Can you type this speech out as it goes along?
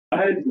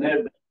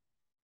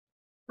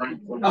Right?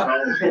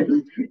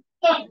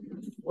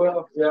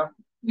 Well, yeah.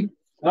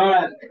 All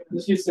right,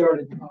 let's get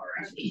started. All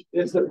right.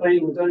 It's the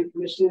Planning and Zoning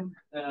Commission,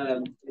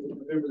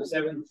 November the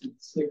 7th at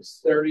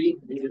 6:30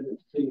 in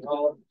City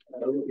Hall.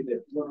 Looking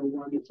at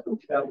 101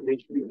 South Main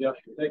Street,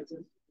 Joshua,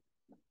 Texas.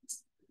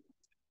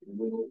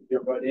 We'll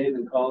jump right in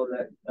and call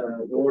that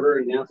the order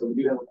and announce that we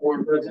do have a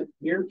quorum present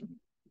here.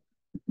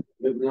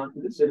 Moving on to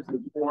the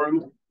citizens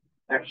forum.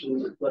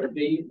 Action letter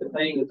B, the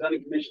Planning and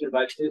Zoning Commission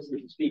invites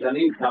citizens to speak on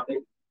any topic.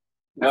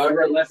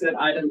 However, unless that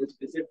item is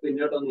specifically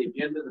noted on the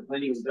agenda, the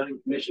Planning and Zoning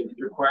Commission is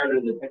required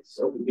under the Texas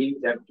Open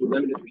Meetings Act to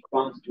limit its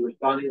response to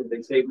responding with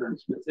a statement of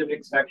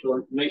specific factual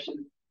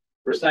information,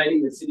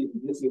 reciting the city's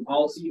existing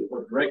policy,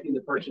 or directing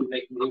the person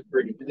making the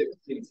inquiry to visit the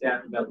city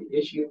staff about the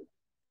issue.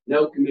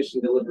 No commission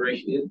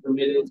deliberation is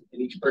permitted,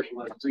 and each person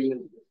will have 3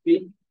 minutes to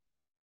speak.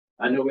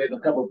 I know we have a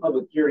couple of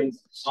public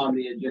hearings on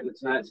the agenda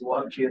tonight, so we'll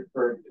have a chance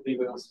for if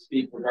anybody wants to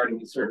speak regarding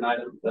these certain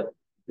items. But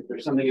if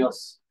there's something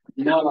else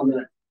not on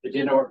the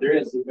agenda, or if there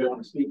is, anybody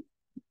want to speak?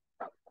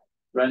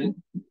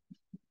 Brennan?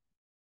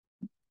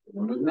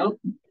 No?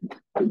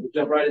 We'll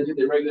jump right into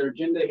the regular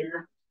agenda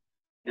here.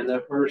 And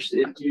the first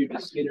is to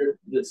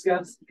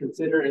discuss,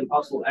 consider, and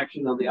possible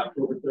action on the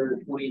October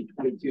 3rd,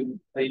 2022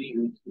 Planning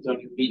and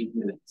Zoning meeting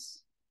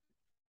minutes.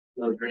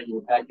 Those are in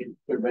your packet.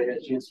 Everybody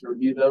has a chance to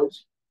review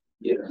those.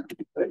 Yeah.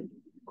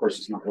 Of course,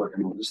 it's not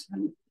working on this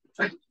thing.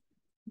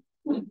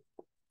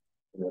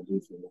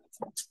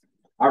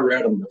 I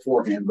read them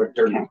beforehand, but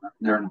they're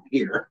not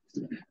here.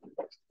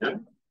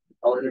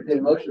 I'll entertain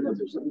a motion. If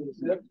there's something to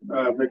say.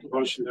 Make a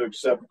motion to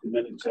accept the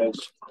minutes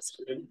as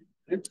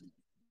submitted.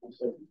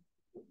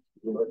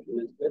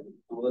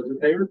 All those in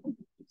favor?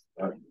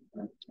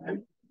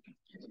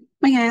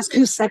 May I ask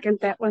who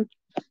seconded that one?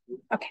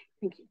 Okay,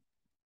 thank you.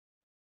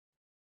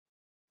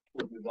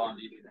 We'll move on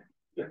to you.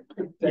 Yeah.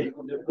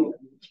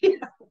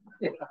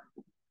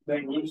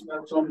 They use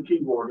that's on the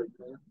keyboard.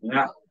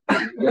 Yeah.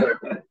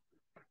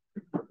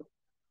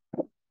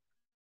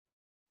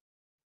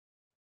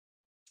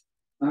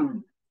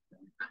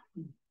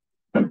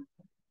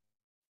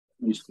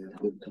 Used to have a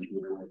good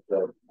computer like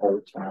that all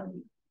the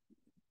time.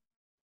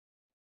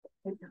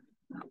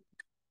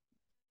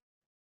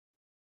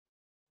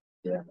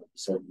 Yeah,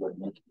 so what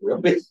make it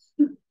real big?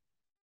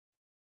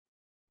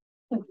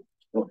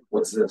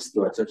 What's this?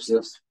 Do I touch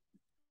this?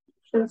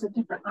 There's a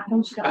different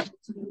item. She got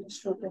to be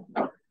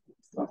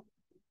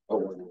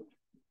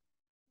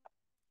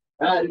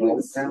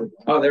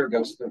Oh, there it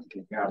goes.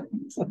 Okay, got it.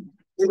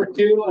 Number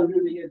 2 under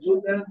the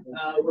agenda,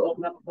 we'll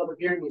open up a public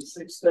hearing at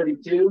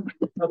 6:32.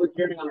 Public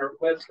hearing on a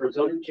request for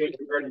zoning change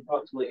regarding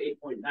approximately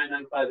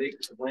 8.995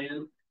 acres of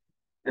land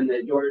and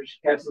the George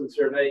Castle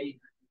survey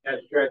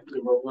abstract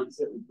number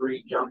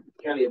 173,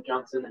 County of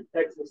Johnson,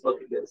 Texas,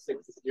 located at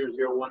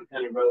 6001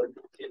 County Road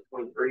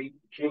 1023,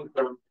 change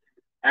from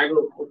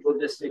agricultural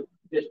district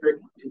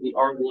to the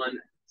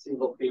R1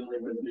 single family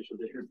residential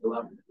district,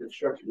 allowing the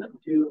construction of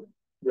 2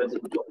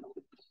 residential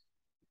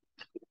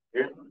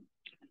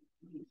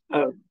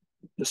homes.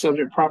 The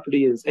subject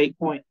property is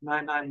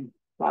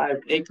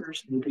 8.995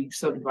 acres and will be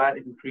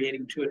subdivided and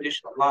creating 2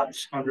 additional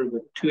lots under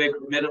the 2-acre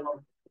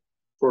minimum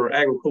for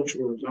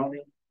agricultural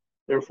zoning.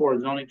 Therefore, a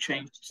zoning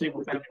change to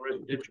single family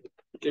residential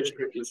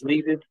district is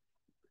needed.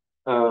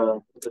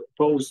 The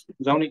proposed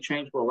zoning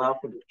change will allow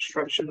for the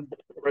construction of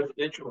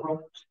residential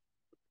homes.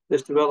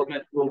 This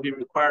development will be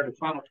required to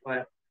final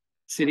plat.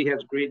 The city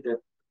has agreed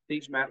that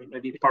these matters may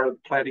be part of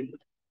the platting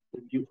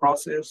review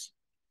process.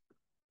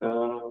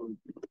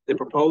 The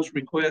proposed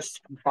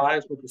request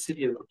complies with the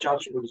city of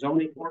Joshua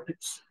zoning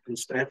ordinance, and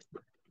staff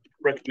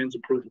recommends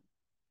approval.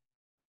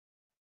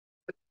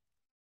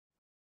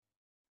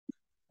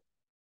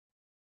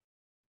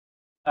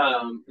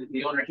 Is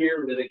the owner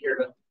here? Do they care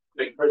to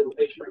make a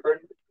presentation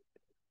regarding it?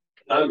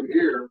 I'm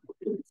here.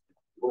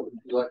 What would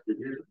you like to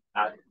hear?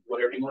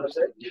 Whatever you want to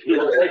say. If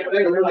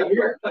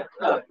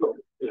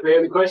we have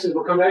any questions,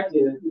 we'll come back to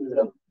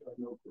you.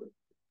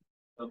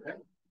 Okay.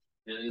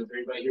 And if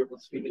anybody here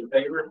wants to speak in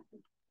favor?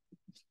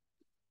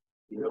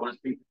 You want to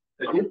speak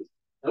against?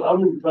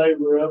 I'm in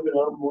favor of it.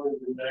 I'm one of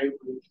the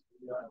neighbors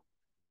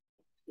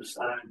to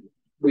sign.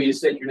 Will you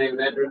state your name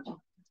and address?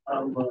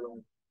 I'm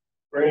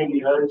Randy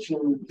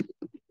Hudson.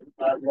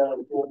 I've got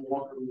a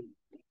 41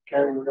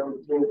 County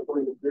Road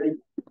 1023.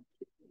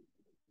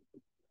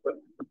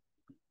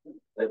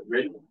 That's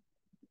ready.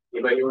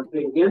 Anybody want to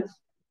speak against?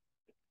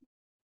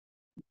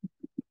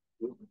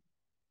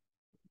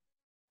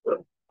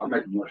 I'll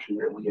make a motion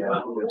here.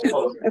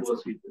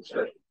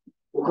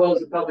 We'll close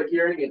the public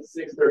hearing at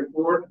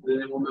 6:34,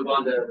 and then we'll move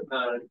on to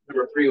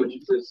number 3, which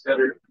is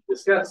to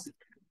discuss,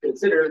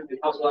 consider the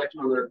possible action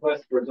on the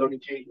request for a zoning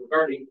change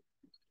regarding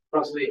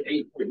approximately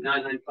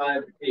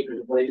 8.995 acres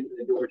of land in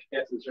the George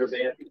Castle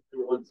survey at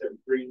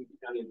 173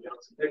 County of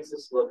Johnson,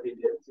 Texas,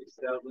 located at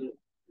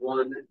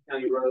 6001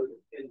 County Road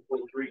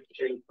 1023,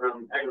 change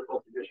from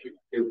agricultural district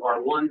to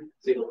R1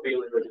 single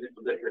family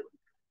residential district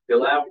to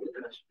allow for the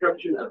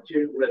construction of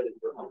 2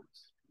 residential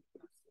homes.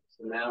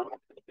 So now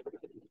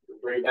we'll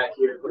bring it back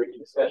here for any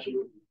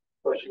discussion,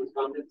 questions,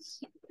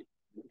 comments.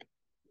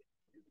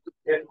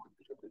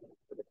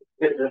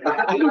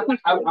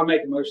 I'll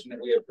make a motion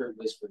that we approve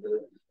this for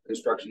the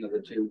construction of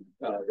the two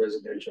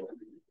residential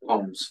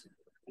homes.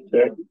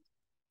 Okay.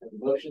 Have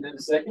a motion and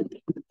a second.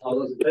 All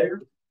those in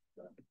favor?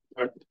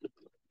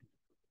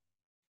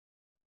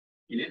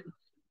 You did.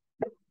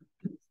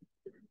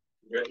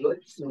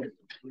 Congratulations.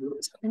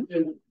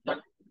 And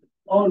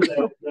on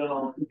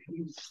that,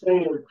 he's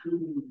saying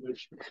too,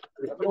 which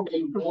there's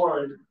only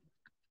one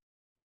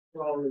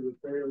probably the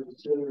fairly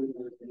similar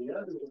with the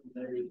other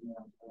areas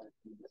now.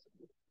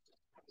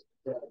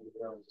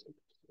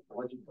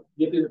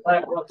 Get through the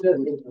plat process,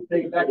 and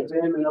take it back to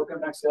them, and they'll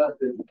come back to us,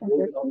 and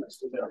we'll get all that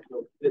stuff out.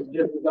 So it's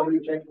just a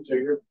zoning change, so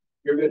you're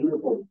good to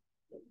move forward.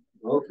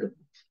 Okay.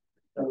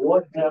 And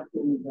what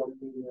happens on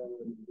the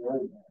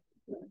rollback?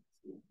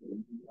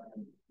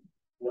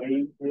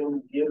 Wait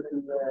him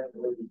given that,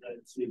 or is that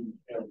city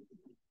county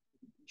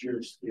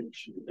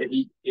jurisdiction?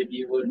 If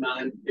you would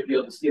mind, if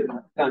you'll just get in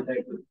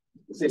contact with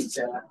the city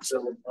staff,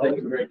 so they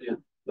can direct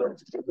you. So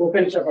we'll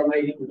finish up our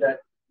meeting with that.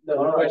 The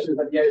questions,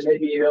 but yeah,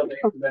 maybe you'll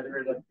answer better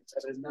at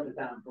another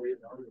time for you.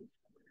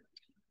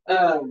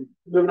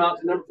 Moving on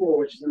to number 4,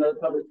 which is another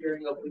public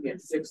hearing opening at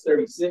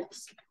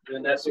 6:36,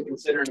 and that's to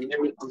consider an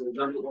amendment on the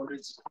zoning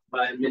ordinance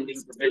by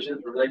amending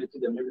provisions related to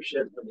the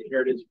membership of the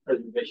Heritage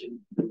Preservation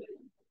Committee.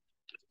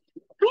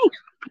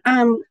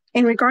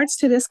 In regards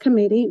to this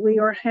committee, we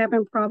are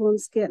having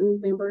problems getting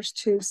members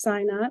to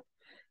sign up.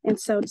 And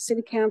so the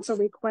city council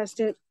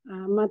requested a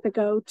month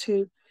ago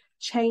to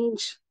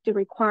change the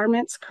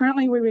requirements.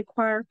 Currently, we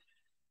require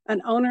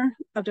an owner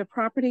of the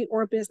property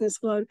or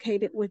business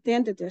located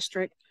within the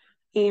district.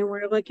 And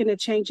we're looking at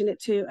changing it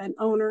to an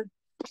owner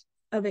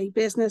of a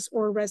business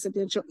or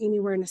residential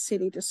anywhere in the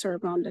city to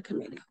serve on the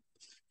committee.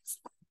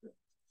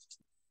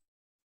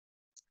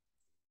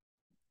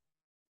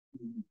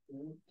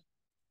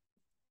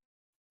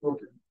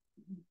 Okay.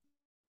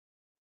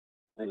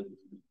 And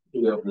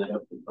you open that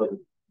up to the public.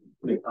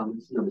 Make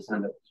comments, number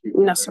signed up.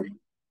 No, sir.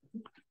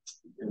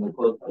 And we'll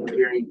close the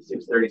hearing at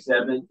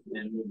 6:37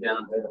 and move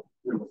down to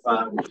number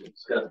 5, which is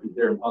discuss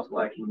consider possible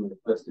action on the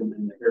requesting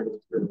and the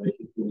Heritage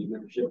Preservation Committee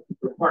membership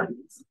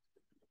requirements.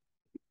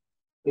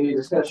 Any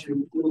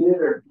discussion needed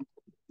or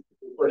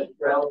questions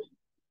for Alex?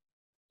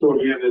 So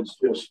again, it's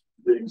just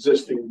the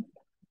existing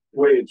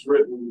way it's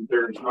written.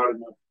 There's not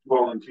enough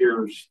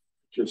volunteers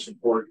to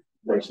support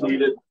what's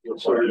needed.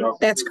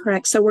 That's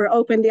correct. So we're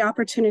open the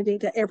opportunity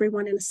to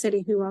everyone in the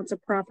city who owns a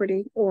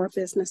property or a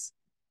business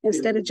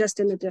instead of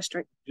just in the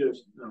district.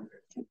 Just okay.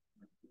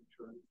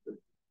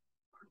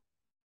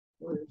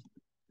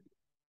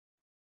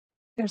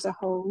 There's a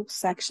whole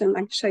section I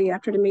can show you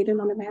after the meeting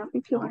on the map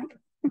if you like.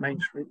 Main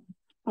Street.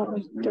 Oh,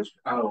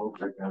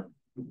 okay.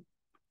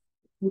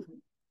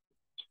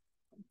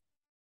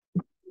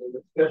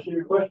 Discussion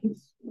or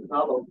questions?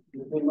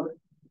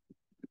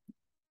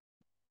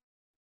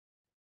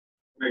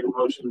 Make a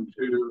motion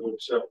to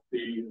accept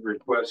the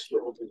request to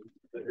open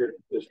the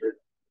Heritage District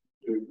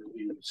to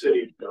the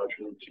city of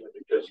Joshua.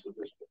 Just for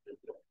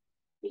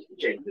this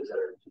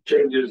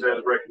changes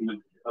as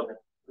recommended. Okay.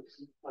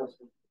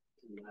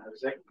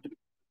 Second.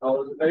 All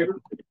those in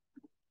favor?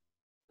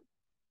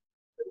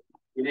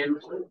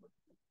 Unanimously.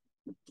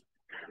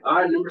 All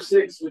right, number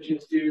 6, which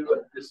is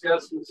to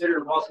discuss, consider,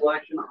 and possible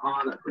action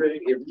on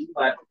approving a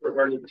replat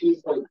regarding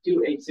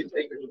 2.286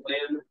 acres of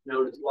land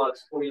known as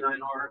lots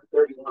 29R,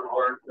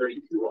 31R,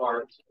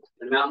 32R,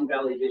 the Mountain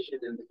Valley Edition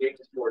and the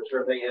Gates Board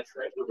Survey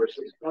Abstract number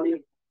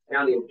 620,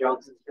 County of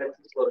Johnson,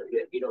 Texas,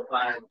 located at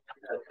 805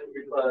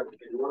 Country Club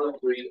and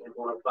 103 and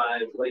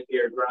 105 Lake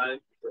Air Drive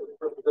for the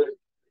purpose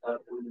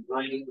of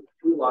combining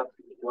 2 lots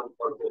into 1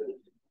 parcel.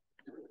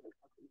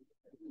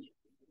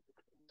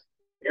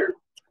 Here.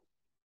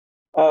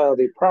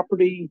 The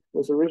property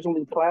was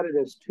originally platted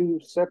as 2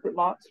 separate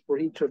lots for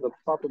each of the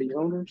property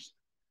owners.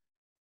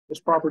 This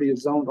property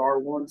is zoned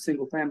R1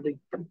 single family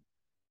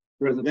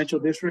residential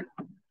district.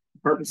 The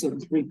purpose of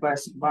this replat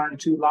is to combine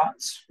 2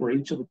 lots for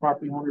each of the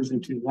property owners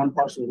into 1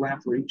 parcel of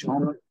land for each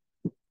owner.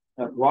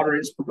 Water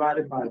is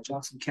provided by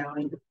Johnson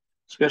County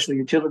Special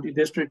Utility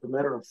District. A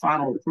letter of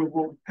final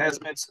approval has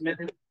been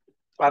submitted.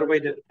 By the way,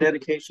 the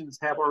dedications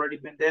have already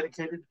been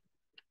dedicated.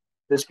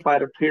 This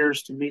plat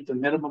appears to meet the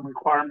minimum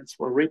requirements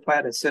for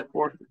replat as set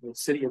forth in the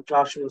City of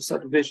Joshua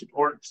subdivision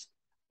ordinance.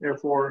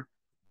 Therefore,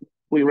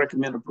 we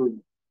recommend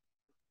approval.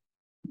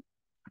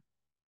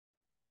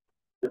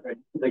 Okay,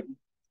 thank you.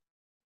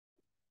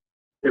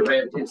 Everybody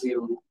have a chance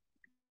to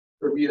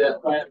review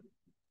that plat?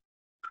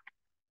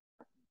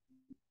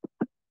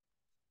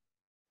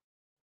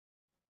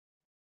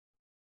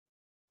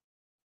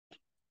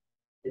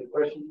 Any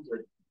questions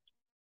or?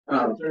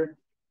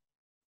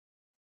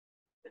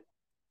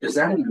 Is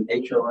that in an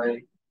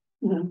HOA?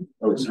 Mm-hmm.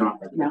 Oh, it's not.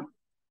 No.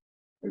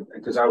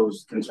 Because I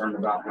was concerned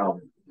about how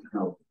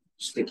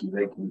sticky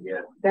they can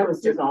get. That was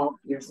dissolved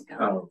years ago.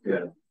 Oh,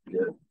 good,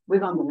 good.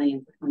 We've owned the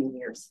land for 20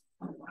 years.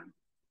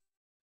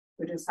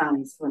 We're just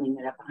finally splitting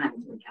it up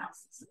behind 3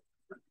 houses.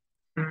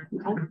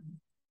 Okay.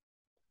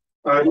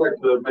 I'd like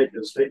to make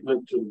a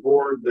statement to the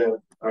board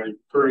that I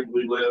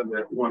currently live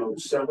at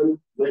 107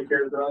 Lake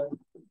Air Drive,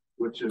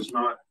 which is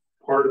not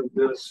part of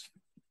this,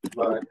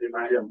 but and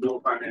I have no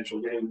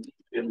financial gain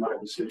in my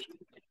decision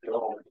at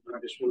all. I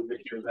just want to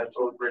make sure that's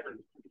on record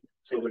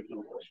so there's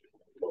no question.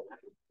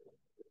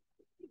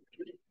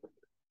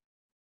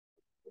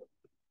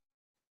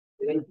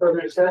 Any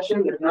further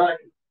discussion? If not,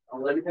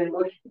 I'll entertain a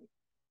motion.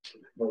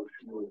 Do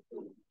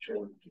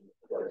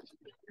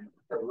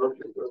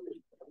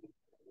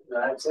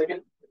I have a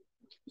second?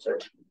 Sir.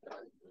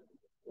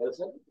 That's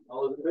it.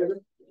 All those in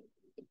favor?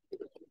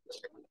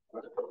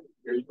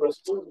 Here's your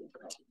support.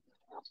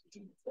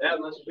 Yeah,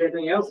 unless there's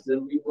anything else,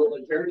 then we will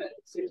adjourn at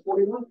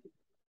 6:41.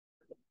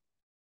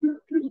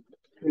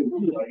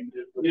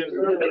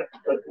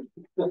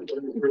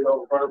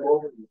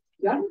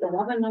 Yeah, the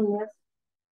woman on this